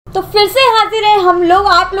तो फिर से हाजिर हैं हम लोग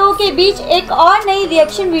आप लोगों के बीच एक और नई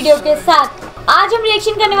रिएक्शन वीडियो के साथ। आज हम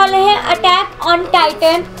रिएक्शन करने वाले हैं attack on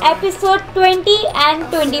Titan episode 20 and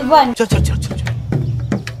 21। चल चल चल चल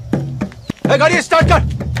गाड़ी स्टार्ट कर।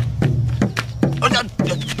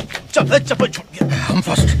 चप्पल छूट गया। हम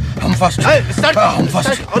फर्स्ट स्टार्ट।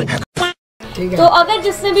 तो अगर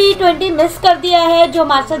जिसने भी 20 मिस कर दिया है जो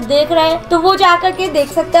हमारे साथ देख रहा है तो वो जाकर के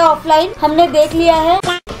देख सकता है ऑफलाइन। हमने देख लिया है,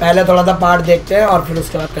 पहले थोड़ा सा पार्ट देखते हैं और फिर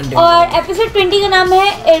उसके बाद कंटिन्यू। और एपिसोड 20 का नाम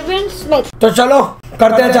है एरविन स्मिथ। तो चलो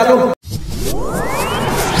करते हैं चालू।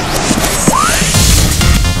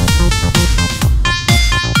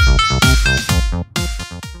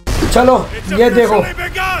 चलो ये देखो।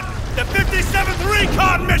 The 57th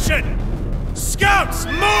recon mission. Scouts,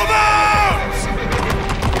 move out!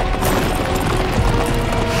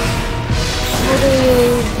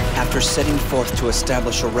 After setting forth to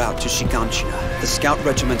establish a route to Shiganshina, the scout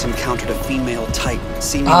regiment encountered a female titan,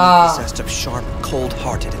 seemingly possessed of sharp,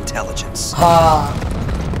 cold-hearted intelligence.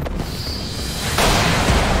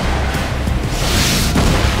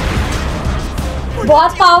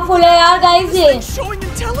 बहुत powerful है यार गाइस ये। Showing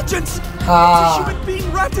intelligence. It's a human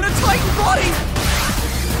being wrapped in a titan body.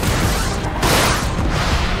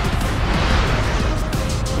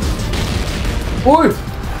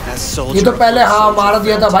 ये तो पहले मार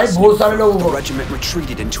दिया था भाई बहुत सारे लोगों को। Regiment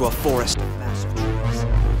retreated into a forest.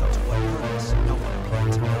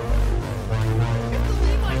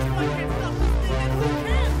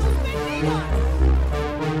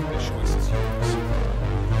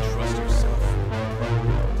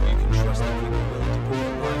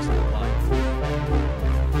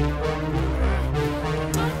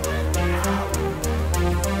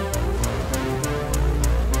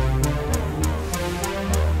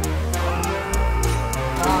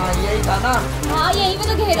 ना हाँ यही में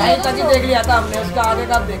तो घेरा है। तक ही देख लिया था हमने, उसका आगे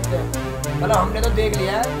का देखते हैं। मतलब हमने तो देख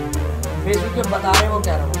लिया है, फेसबुक पे बता रहे हैं वो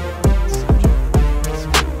कह रहा हूँ।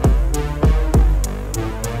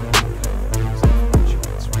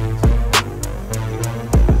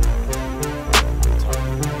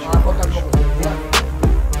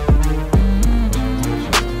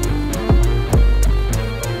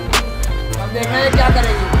 अब देखना है क्या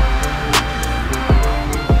करेगी।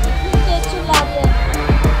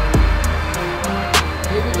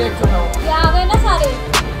 ये आ गए ना सारे,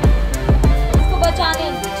 उसको बचाने।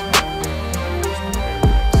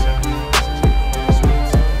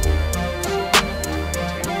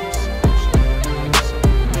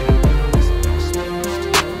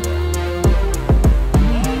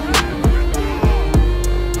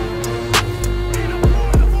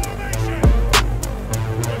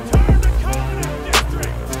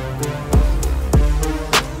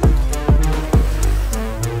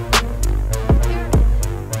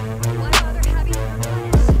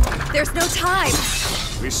 There's no time.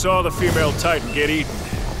 We saw the female titan get eaten.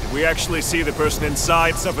 Did we actually see the person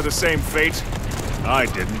inside suffer the same fate? I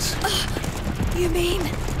didn't. You mean?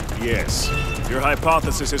 Yes. Your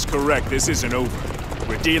hypothesis is correct. This isn't over.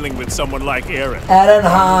 We're dealing with someone like Aaron. Aaron,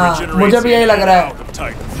 हाँ, मुझे भी यही लग रहा है। Of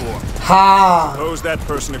titan form. हाँ. Suppose that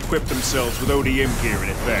person equipped themselves with ODM gear in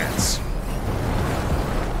advance.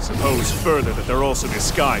 Suppose further that they're also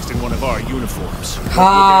disguised in one of our uniforms. What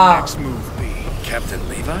would their next move be? Captain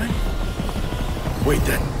Levi? Wait,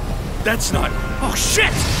 that's not. Oh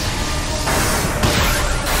shit!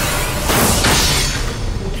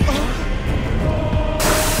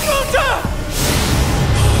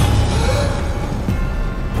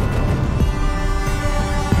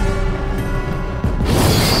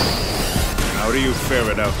 How do you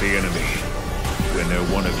ferret out the enemy when they're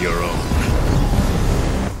one of your own?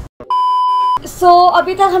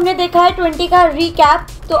 अभी तक हमने देखा है 20 का recap.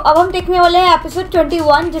 तो अब हम देखने वाले हैं एपिसोड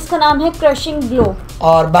 21 जिसका नाम है क्रशिंग ब्लो।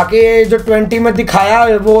 और बाकी जो 20 में दिखाया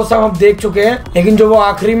वो सब हम देख चुके हैं, लेकिन जो वो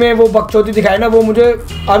आखिरी में वो बकचोदी दिखाई ना वो मुझे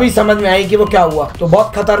अभी समझ में आई कि वो क्या हुआ। तो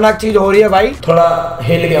बहुत खतरनाक चीज हो रही है भाई, थोड़ा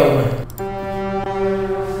हिल गया हूँ मैं।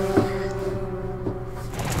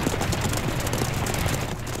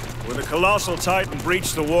 When the colossal titan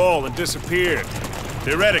breached the wall and disappeared,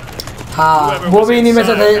 theoretically, हाँ वो भी इन्हीं में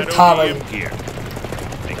से था भाई।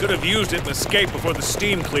 They could have used it to escape before the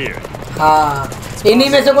steam cleared. हाँ इन्हीं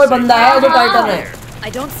में से कोई बंदा है जो टाइटन है। I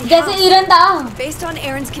don't see जैसे ईरन था। Based on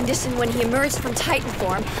Aaron's condition when he emerged from Titan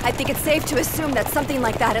form, I think it's safe to assume that something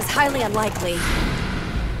like that is highly unlikely.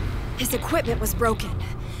 His equipment was broken.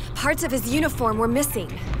 Parts of his uniform were missing.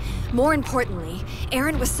 More importantly,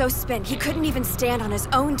 Aaron was so spent he couldn't even stand on his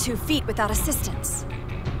own 2 feet without assistance.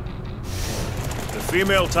 The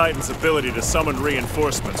female Titan's ability to summon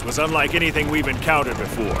reinforcements was unlike anything we've encountered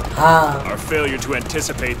before. Our failure to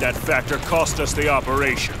anticipate that factor cost us the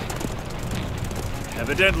operation.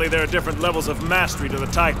 Evidently, there are different levels of mastery to the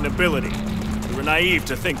Titan ability. We were naive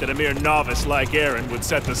to think that a mere novice like Aaron would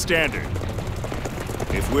set the standard.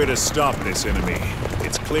 If we're to stop this enemy,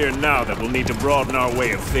 it's clear now that we'll need to broaden our way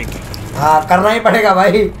of thinking. हाँ करना ही पड़ेगा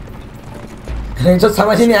भाई। नहीं तो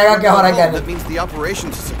समझ ही नहीं आएगा क्या हो रहा है क्या नहीं। That means the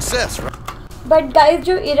operation's a success, right? But guys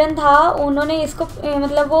जो इरन था उन्होंने इसको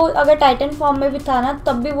मतलब वो अगर टाइटन फॉर्म में भी था ना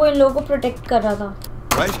तब भी वो इन लोगों को प्रोटेक्ट कर रहा था।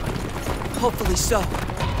 Right? Hopefully so.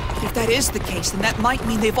 If that is the case, then that might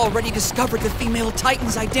mean they've already discovered the female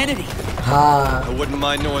Titan's identity. हाँ। I wouldn't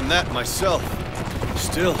mind knowing that myself.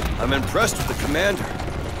 Still, I'm impressed with the commander.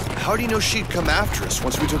 How do you know she'd come after us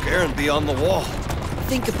once we took Aaron beyond the wall?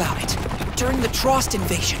 Think about it. During the Trost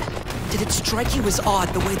invasion, did it strike you as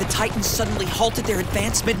odd the way the Titans suddenly halted their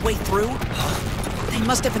advance midway through? They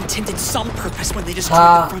must have intended some purpose when they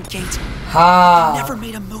destroyed the front gate. They never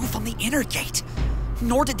made a move on the inner gate.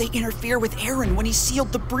 Nor did they interfere with Aaron when he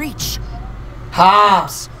sealed the breach.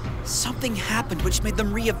 Perhaps something happened which made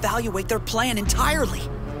them reevaluate their plan entirely.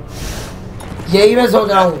 यही मैं सोच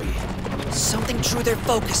रहा हूँ। Something drew their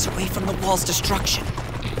focus away from the wall's destruction.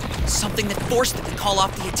 Something that forced them to call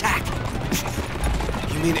off the attack.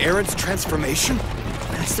 You mean Aaron's transformation?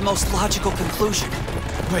 That's the most logical conclusion.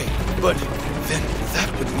 Wait, but then that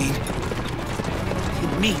would mean...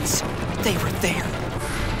 It means they were there.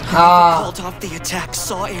 हाँ। Called off the attack,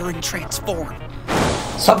 saw Aaron transform.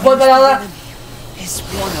 सबको पता था। Is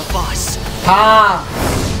one of us. हाँ।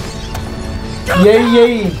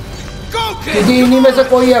 यही। क्योंकि इन्हीं में से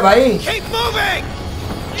कोई है भाई। Keep moving!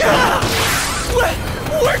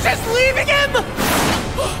 We're just leaving him!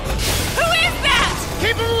 Who is that?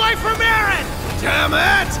 Keep him away from Aaron! Damn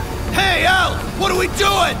it! Hey, Al! What are we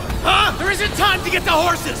doing? Huh? There isn't time to get the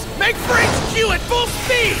horses! Make for HQ at full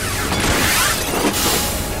speed!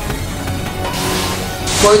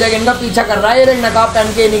 कोई जगह इनका पीछा कर रहा है ये नकाब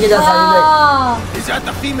पहन के इन्हीं के जैसा ही। Is that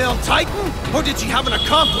the female Titan? Or did she have an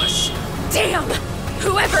accomplice? Damn!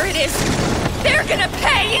 Whoever it is, they're gonna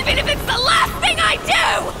pay even if it's the last thing I do!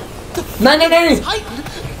 नहीं। Titan?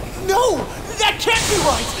 No! That can't be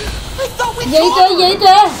right! I thought we यही तो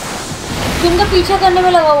है जिनका पीछा करने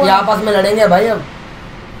में लगा हुआ है। ये आपस में लड़ेंगे भाई अब।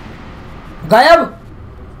 गायब।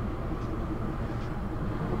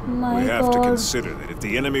 We have to consider that if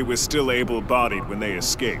the enemy was still able-bodied when they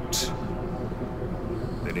escaped,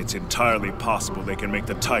 then it's entirely possible they can make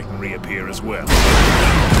the Titan reappear as well.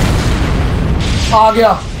 आ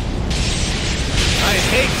गया। I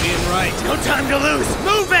hate being right. No time to lose.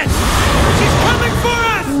 Move it! She's coming for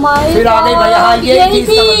us! फिर आ गई भाई। हाँ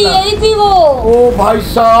यही थी वो। ओ भाई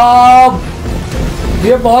साहब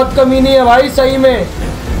ये बहुत कमीनी है भाई सही में।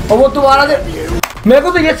 और वो तुम्हारा मेरे को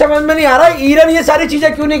तो ये समझ में नहीं आ रहा ईरन ये सारी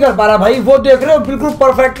चीजें क्यों नहीं कर पा रहा भाई। वो देख रहे हो बिल्कुल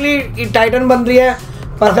परफेक्टली टाइटन बन रही है,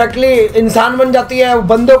 परफेक्टली इंसान बन जाती है।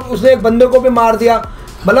 उसने एक बंदे को भी मार दिया।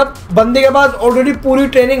 मतलब बंदे के पास ऑलरेडी पूरी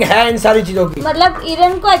ट्रेनिंग है इन सारी चीजों की। मतलब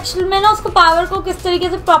ईरन को एक्चुअल में ना उसको पावर को किस तरीके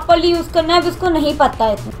से प्रॉपर्ली यूज करना है उसको नहीं पता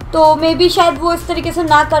है, तो मे बी शायद वो इस तरीके से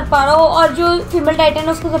ना कर पा रहा हो। और जो फीमेल टाइटन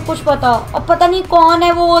है उसको सब कुछ पता हो और पता नहीं कौन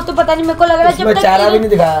है वो तो पता नहीं। मेरे को लग रहा है जब तक चेहरा भी नहीं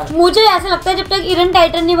दिखाया। मुझे ऐसा लगता है जब तक ईरन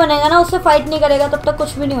टाइटन नहीं बनेगा ना उससे फाइट नहीं करेगा तब तक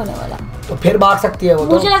कुछ भी नहीं होने वाला। तो फिर भाग सकती है वो।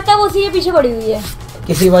 मुझे लगता है वो उसी के पीछे पड़ी हुई है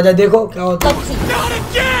किसी वजह। देखो क्या होता है। Not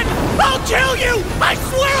again! I'll kill you! I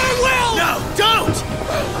swear I will! No, don't!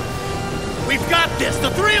 We've got this. The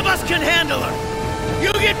three of us can handle her.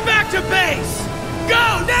 You get back to base. Go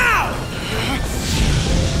now!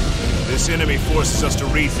 This enemy forces us to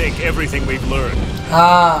rethink everything we've learned.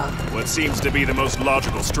 What seems to be the most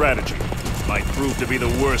logical strategy might prove to be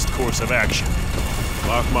the worst course of action.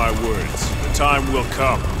 Mark my words, the time will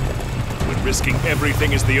come when risking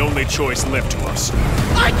everything is the only choice left to us.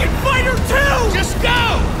 I can fight her too! Just go!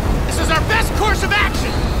 This is our best course of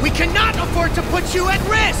action! We cannot afford to put you at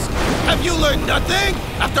risk! Have you learned nothing?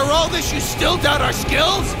 After all this, you still doubt our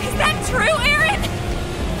skills? Is that true, Aaron?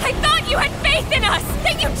 I thought you had faith in us,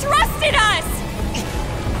 that you trusted us!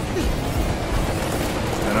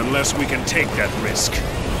 And unless we can take that risk,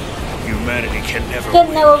 humanity can never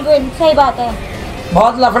win. सही बात है।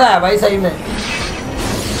 बहुत लफड़ा है भाई सही में।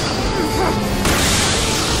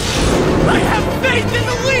 I have faith in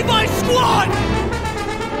the Levi squad!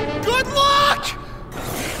 Good luck!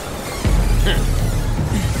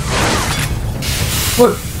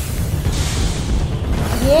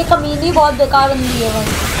 ये कमीनी बहुत बेकार बंदी है भाई।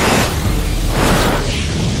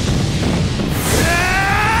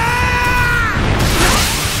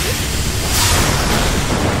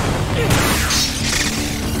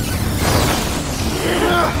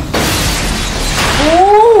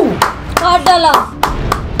 काट डाला।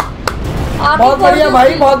 बहुत बढ़िया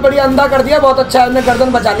भाई बहुत बढ़िया अंधा कर दिया। बहुत अच्छा है।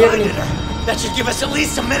 गर्दन बचा लिया अपनी। That should give us at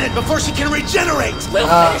least a minute before she can regenerate. We'll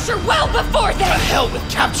finish her well before The then. hell with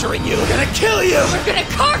capturing you. We're gonna kill you. We're gonna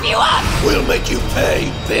carve you up. We'll make you pay,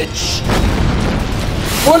 bitch.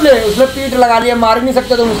 बोले उसने पीठ लगा लिया, मार नहीं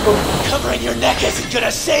सकते तुम उसको। Covering your neck isn't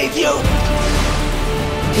gonna save you.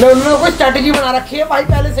 ले उन्होंने कोई स्ट्रेटेजी बना रखी है भाई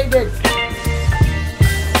पहले से ही देख।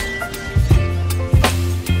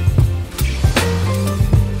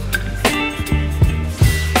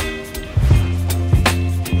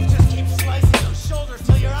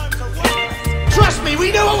 We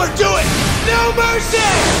know what we're doing! No mercy!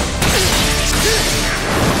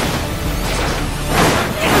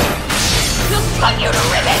 We'll cut you to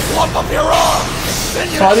ribbons! Lump up your arm!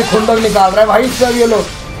 सारी खुंदक निकाल रहा है भाई इससे ये लोग,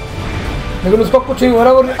 लेकिन उसको कुछ नहीं हो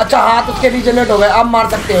रहा। वो अच्छा हाथ उसके रीजनरेट हो गए, अब मार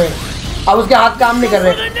सकते हैं। अब उसके हाथ काम नहीं कर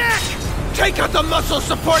रहे। Take out the muscles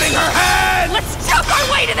supporting her head! Let's choke our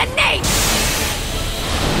way to the nape!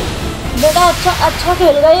 बेटा अच्छा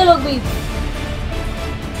खेल गए ये लोग भी।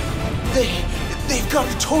 They've got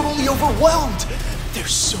her totally overwhelmed.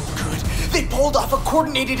 They're so good. They pulled off a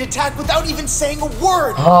coordinated attack without even saying a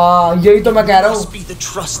word. हाँ यही तो मैं कह रहा हूँ। Must be the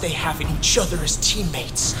trust they have in each other as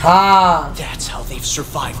teammates. हाँ That's how they've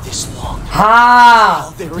survived this long.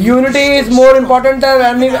 हाँ unity is more important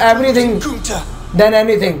than everything than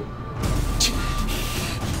anything.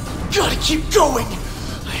 Gotta keep going.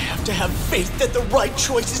 I have to have faith that the right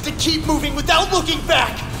choice is to keep moving without looking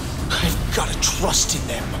back. I've gotta trust in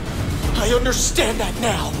them. I understand that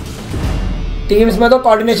now. Teams में तो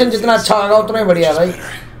coordination जितना अच्छा होगा उतना ही बढ़िया है भाई।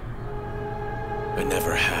 I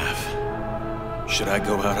never have. Should I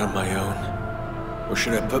go out on my own, or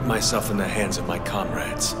should I put myself in the hands of my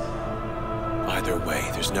comrades? Either way,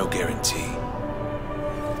 there's no guarantee.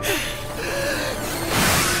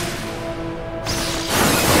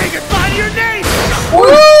 Take it by your name.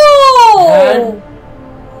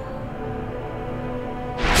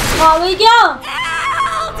 हाँ भाई क्या?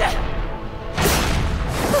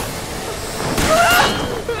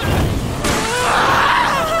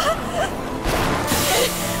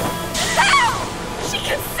 She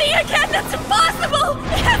can see again! That's impossible!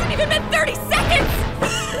 It hasn't even been 30 seconds!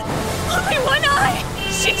 Only one eye!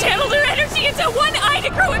 She channeled her energy into one eye to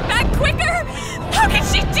grow it back quicker! How can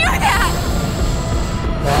she do that?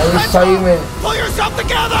 सही में। Pull yourself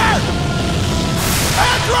together!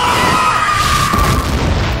 Accha!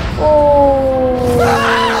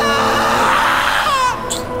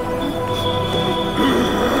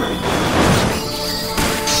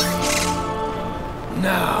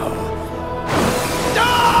 Now.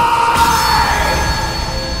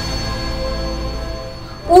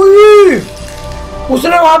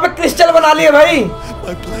 उसने वहां पे crystal बना लिए भाई।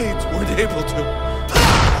 My blades weren't able to.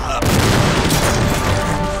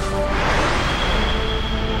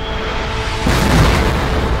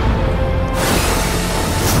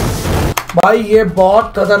 भाई ये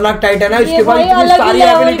बहुत खतरनाक टाइटन है, इसके पास इतनी सारी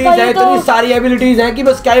एबिलिटीज है, इतनी सारी एबिलिटीज है कि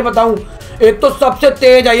बस क्या ही बताऊं। एक तो सबसे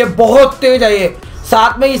तेज है ये, बहुत तेज है ये।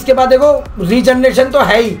 साथ में इसके बाद देखो रीजनरेशन तो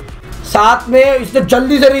है ही, साथ में इसने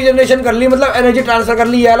जल्दी से रीजनरेशन कर ली, मतलब एनर्जी ट्रांसफर कर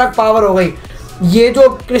ली, ये अलग पावर हो गई। ये जो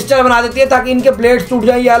क्रिस्टल बना देती है ताकि इनके ब्लेड्स टूट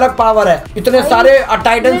जाए, ये अलग पावर है। इतने सारे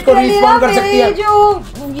टाइटन्स को रिस्पॉन कर सकती है। जो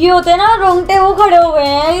ये होते हैं ना रोंगटे, वो खड़े हो गए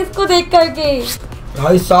हैं इसको देख करके।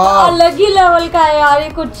 भाई साहब अलग ही लेवल का है यार ये,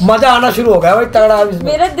 कुछ मजा आना शुरू हो गया भाई तगड़ा।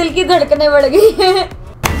 मेरे दिल की धड़कनें बढ़ गई है।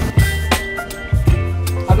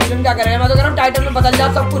 अभी तुम क्या करेंगे? मैं तो कह रहा हूँ टाइटन में बदल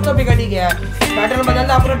जा, सब कुछ तो बिगड़ ही गया है। टाइटन में बदल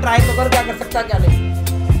जा, अपना ट्राई तो कर, क्या कर सकता है क्या नहीं।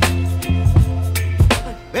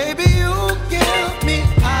 Baby, you give me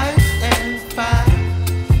ice and fire.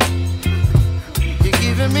 You're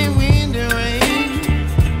giving me wind and rain.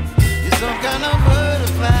 You're some kind of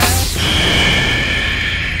butterfly.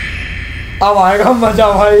 अब आएगा मजा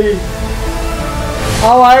भाई,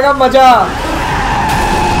 अब आएगा मजा।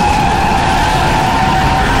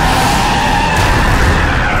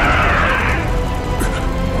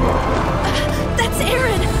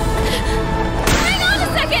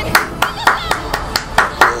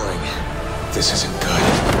 This isn't good.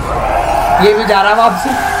 ये भी जा रहा है वापसी।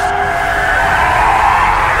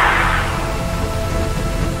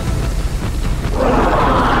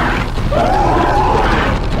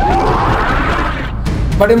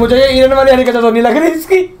 बट मुझे ये ईरन वाली हरकत तो नहीं लग रही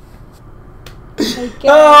इसकी।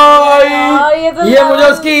 ये मुझे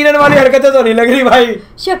उसकी ईरन वाली हरकतें तो नहीं लग रही भाई।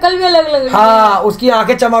 शक्ल भी अलग लग रही है। हाँ उसकी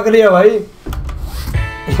आंखें चमक रही है भाई।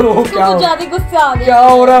 क्या ज्यादा गुस्सा आ गया। क्या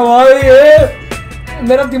हो रहा है भाई? ये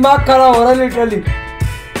मेरा दिमाग खराब हो रहा है लिटरली।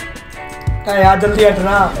 क्या यार जल्दी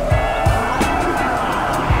हटना।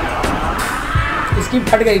 इसकी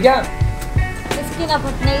फट गई क्या? इसकी ना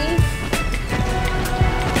फटने की।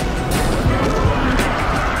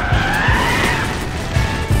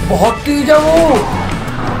 बहुत तेज है वो।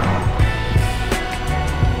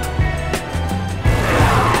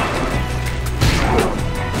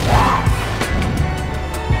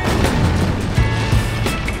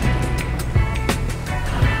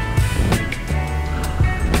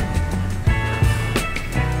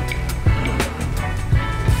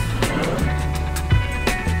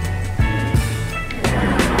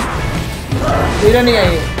 हीरा नहीं है,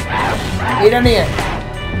 ये हीरा नहीं है।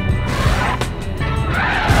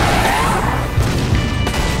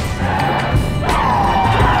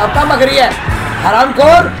 अब क्या मग रही है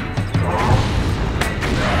हरामखोर।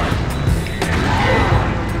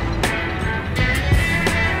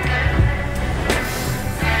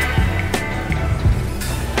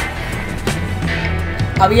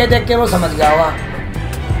 अब ये देख के वो समझ गया होगा,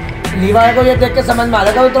 लीवाई को ये देख के समझ में आ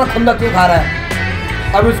जाएगा वो इतना खुंदक क्यों खा रहा है।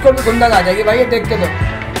 अब उसको भी खुंदक आ जाएगी भाई ये देख के। तो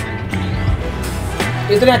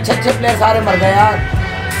इतने अच्छे अच्छे प्लेयर सारे मर गए यार,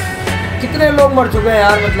 कितने लोग मर चुके हैं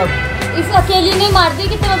यार। मतलब इस अकेली ने मार दी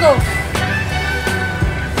कितने तो।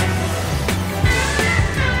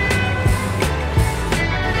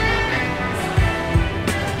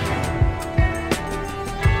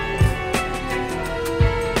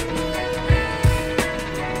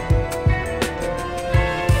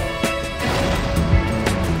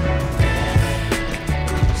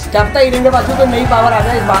 क्या पता हीरे के पास तो नई पावर आ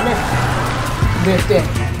जाए इस बहाने। देखते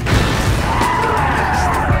हैं।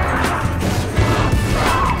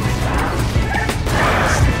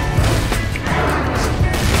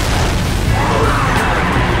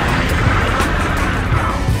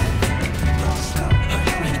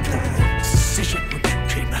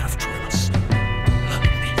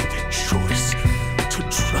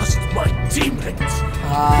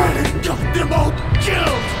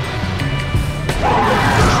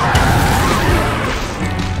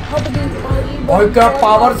 भाई क्या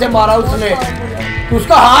पावर से मारा उसने,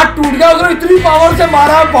 उसका हाथ टूट गया, उसने इतनी पावर से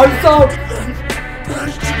मारा भाई साहब।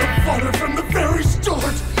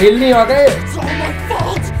 हिल नहीं हो गए।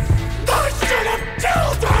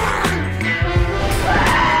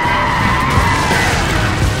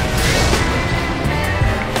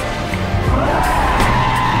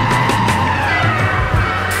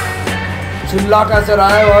 चिल्ला कैसे रहा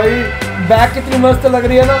है भाई, बैक कितनी मस्त लग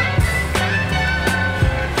रही है ना।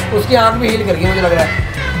 उसकी आंख भी हील कर गई मुझे लग रहा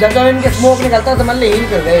है, जब जब इनके स्मोक निकलता है समझ ले हील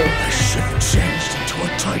कर गए।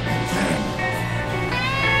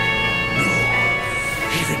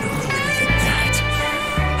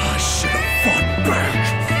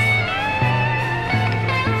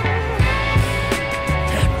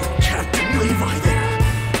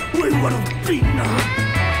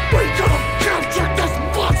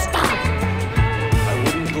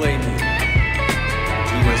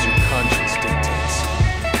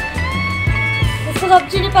 सब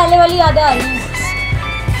चीजें पहले वाली यादें आ रही हैं।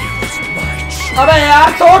 अबे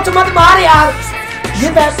यार सोच मत मार यार, ये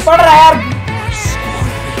पड़ रहा है यार।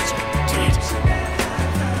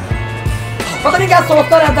 पता नहीं क्या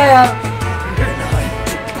सोचता रहता है यार।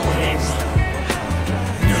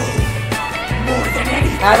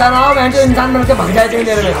 ऐसा ना हो मैं जो इंसान बन के भाग जाए कहीं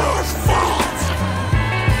देर में।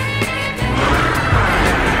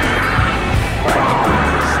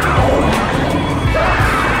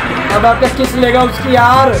 अब आपका किस लेगा उसकी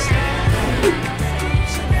यार।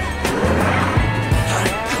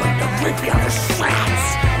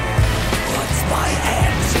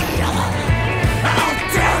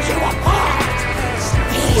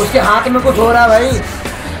 उसके हाथ में कुछ हो रहा है भाई,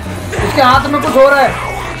 उसके हाथ में कुछ हो रहा है।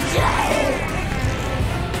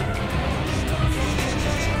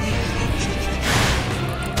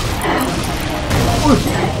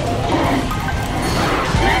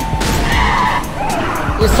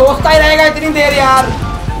 ये सोचता ही रहेगा इतनी देर यार।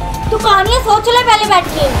 तू कहानियां सोच ले पहले बैठ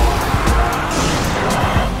के।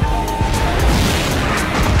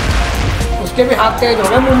 उसके भी हाथ तेज हो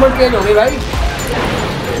गए, मूवमेंट तेज हो गई भाई।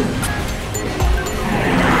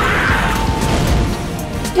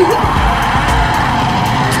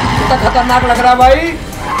 कितना खतरनाक लग रहा है भाई।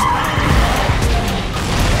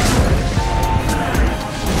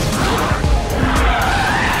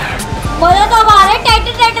 मजा तो अब आ रहा है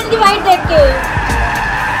टाइटन की फाइट देख के।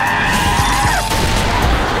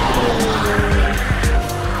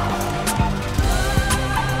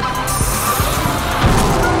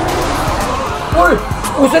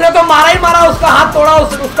 उसने तो मारा ही मारा, उसका हाथ तोड़ा,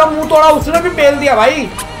 उसका मुंह तोड़ा, उसने भी पेल दिया भाई,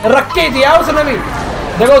 रख के दिया उसने भी।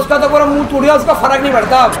 देखो उसका तो पूरा मुंह टूट गया, उसका फर्क नहीं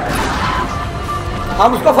पड़ता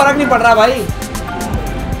अब उसको फर्क नहीं पड़ रहा भाई।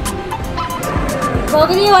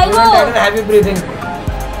 भाई वो हैवी ब्रीथिंग।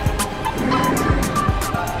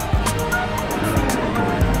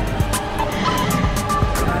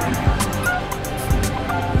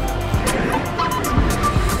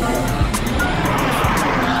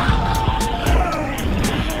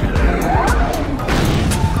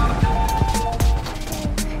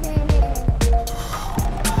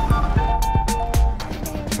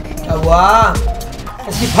 वाह,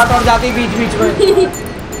 इसकी फट और जाती बीच बीच में।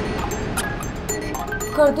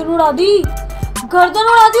 गर्दन उड़ा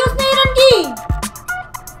दी उसने हिरन की।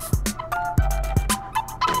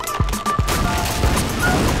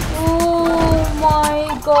 ओह माय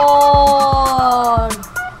गॉड,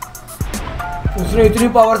 उसने इतनी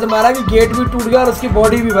पावर से मारा कि गेट भी टूट गया और उसकी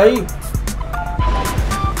बॉडी भी भाई।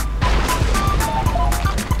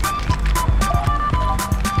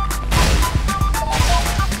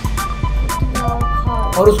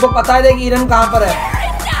 और उसको पता है कि हिरन कहाँ पर है,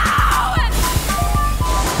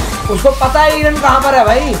 उसको पता है हिरन कहाँ पर है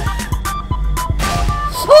भाई।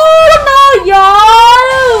 ना यार,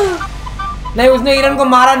 नहीं उसने हिरन को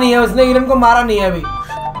मारा नहीं है, उसने हिरन को मारा नहीं है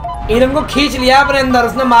अभी। हिरन को खींच लिया अपने अंदर,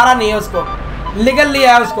 उसने मारा नहीं है उसको, निगल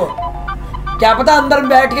लिया है उसको। क्या पता अंदर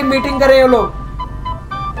बैठ के मीटिंग करे वो लोग।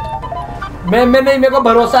 मैं नहीं, मेरे को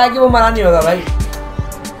भरोसा है कि वो मरा नहीं होगा भाई।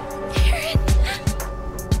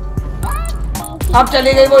 अब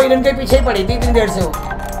चली गई, वो हिरन के पीछे ही पड़ी थी इतनी देर से।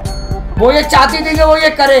 वो ये चाहती थी कि वो ये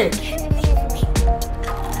करे,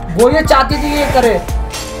 वो ये चाहती थी कि ये करे।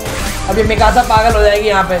 अब ये मिकासा पागल हो जाएगी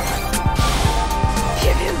यहाँ पे।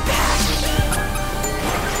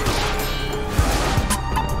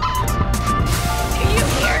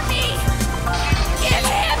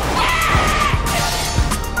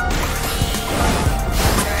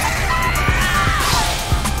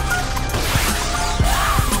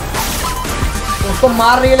 उसको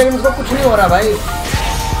मार रही है लेकिन उसको कुछ नहीं हो रहा भाई।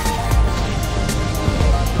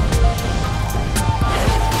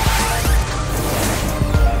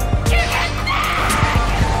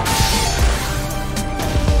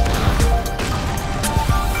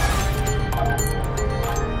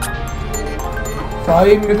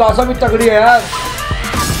 भाई मिकासा भी तगड़ी है यार।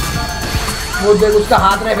 वो देख उसका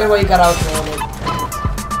हाथ में फिर वही करा उसने।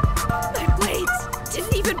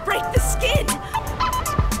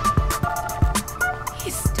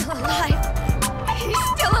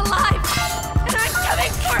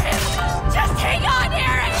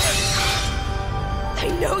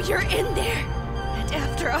 You're in there, and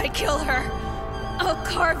after I kill her, I'll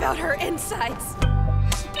carve out her insides,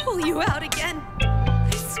 pull you out again.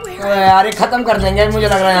 I swear. यार ये खत्म कर देंगे मुझे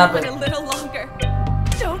लग रहा है यहाँ पे। A little longer.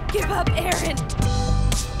 Don't give up, Aaron.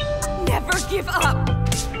 Never give up.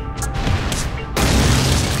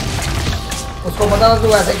 उसको पता था तू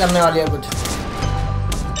ऐसे करने वाली है कुछ।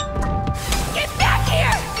 Get back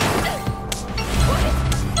here.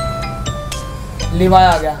 लिवाय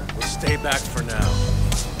आ गया। We'll stay back for now.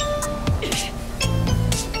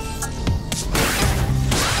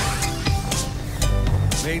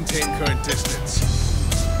 Maintain current distance.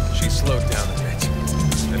 She slowed down a bit.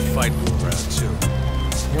 That fight moved around too.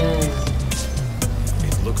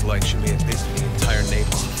 It looked like she may have bitten the entire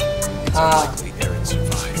naboth. It's unlikely Aaron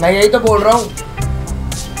survived. मैं यही तो बोल रहा हूँ।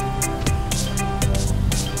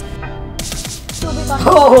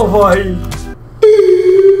 ओह भाई।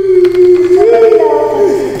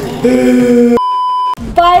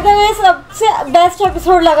 By the way सबसे best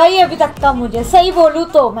episode लगा ये अभी तक का मुझे, सही बोलूं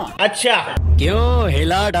तो मैं। अच्छा क्यों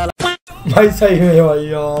हिला डाला भाई? सही है भाई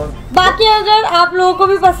यार। बाकी अगर आप लोगों को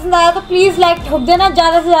भी पसंद आया तो प्लीज लाइक ठोक देना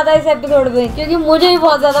ज्यादा से ज्यादा इस एपिसोड में, क्योंकि मुझे भी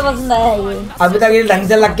बहुत ज्यादा पसंद आया है ये। अभी तक ये ढंग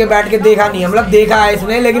से लग के बैठ के देखा नहीं है, मतलब देखा है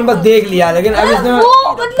इसने लेकिन बस देख लिया। लेकिन अब इसने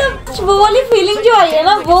वो मतलब वो वाली फीलिंग जो आई है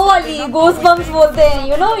ना, वो वाली गोस बम्स बोलते हैं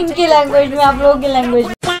यू नो इनकी लैंग्वेज में, आप लोगों की लैंग्वेज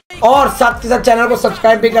में। और साथ के साथ चैनल को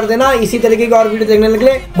सब्सक्राइब भी कर देना इसी तरीके की और वीडियो देखने के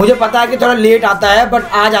लिए। मुझे पता है कि थोड़ा लेट आता है बट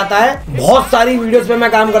आ जाता है। बहुत सारी वीडियोस पे मैं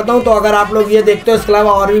काम करता हूँ, तो अगर आप लोग ये देखते हो, इसके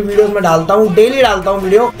अलावा और भी वीडियोस में डालता हूँ, डेली डालता हूँ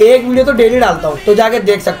वीडियो, एक वीडियो तो डेली डालता हूँ, तो जाके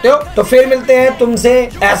देख सकते हो। तो फिर मिलते हैं तुमसे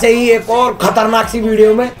ऐसे ही एक और खतरनाक सी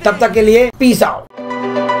वीडियो में, तब तक के लिए पीस आउट।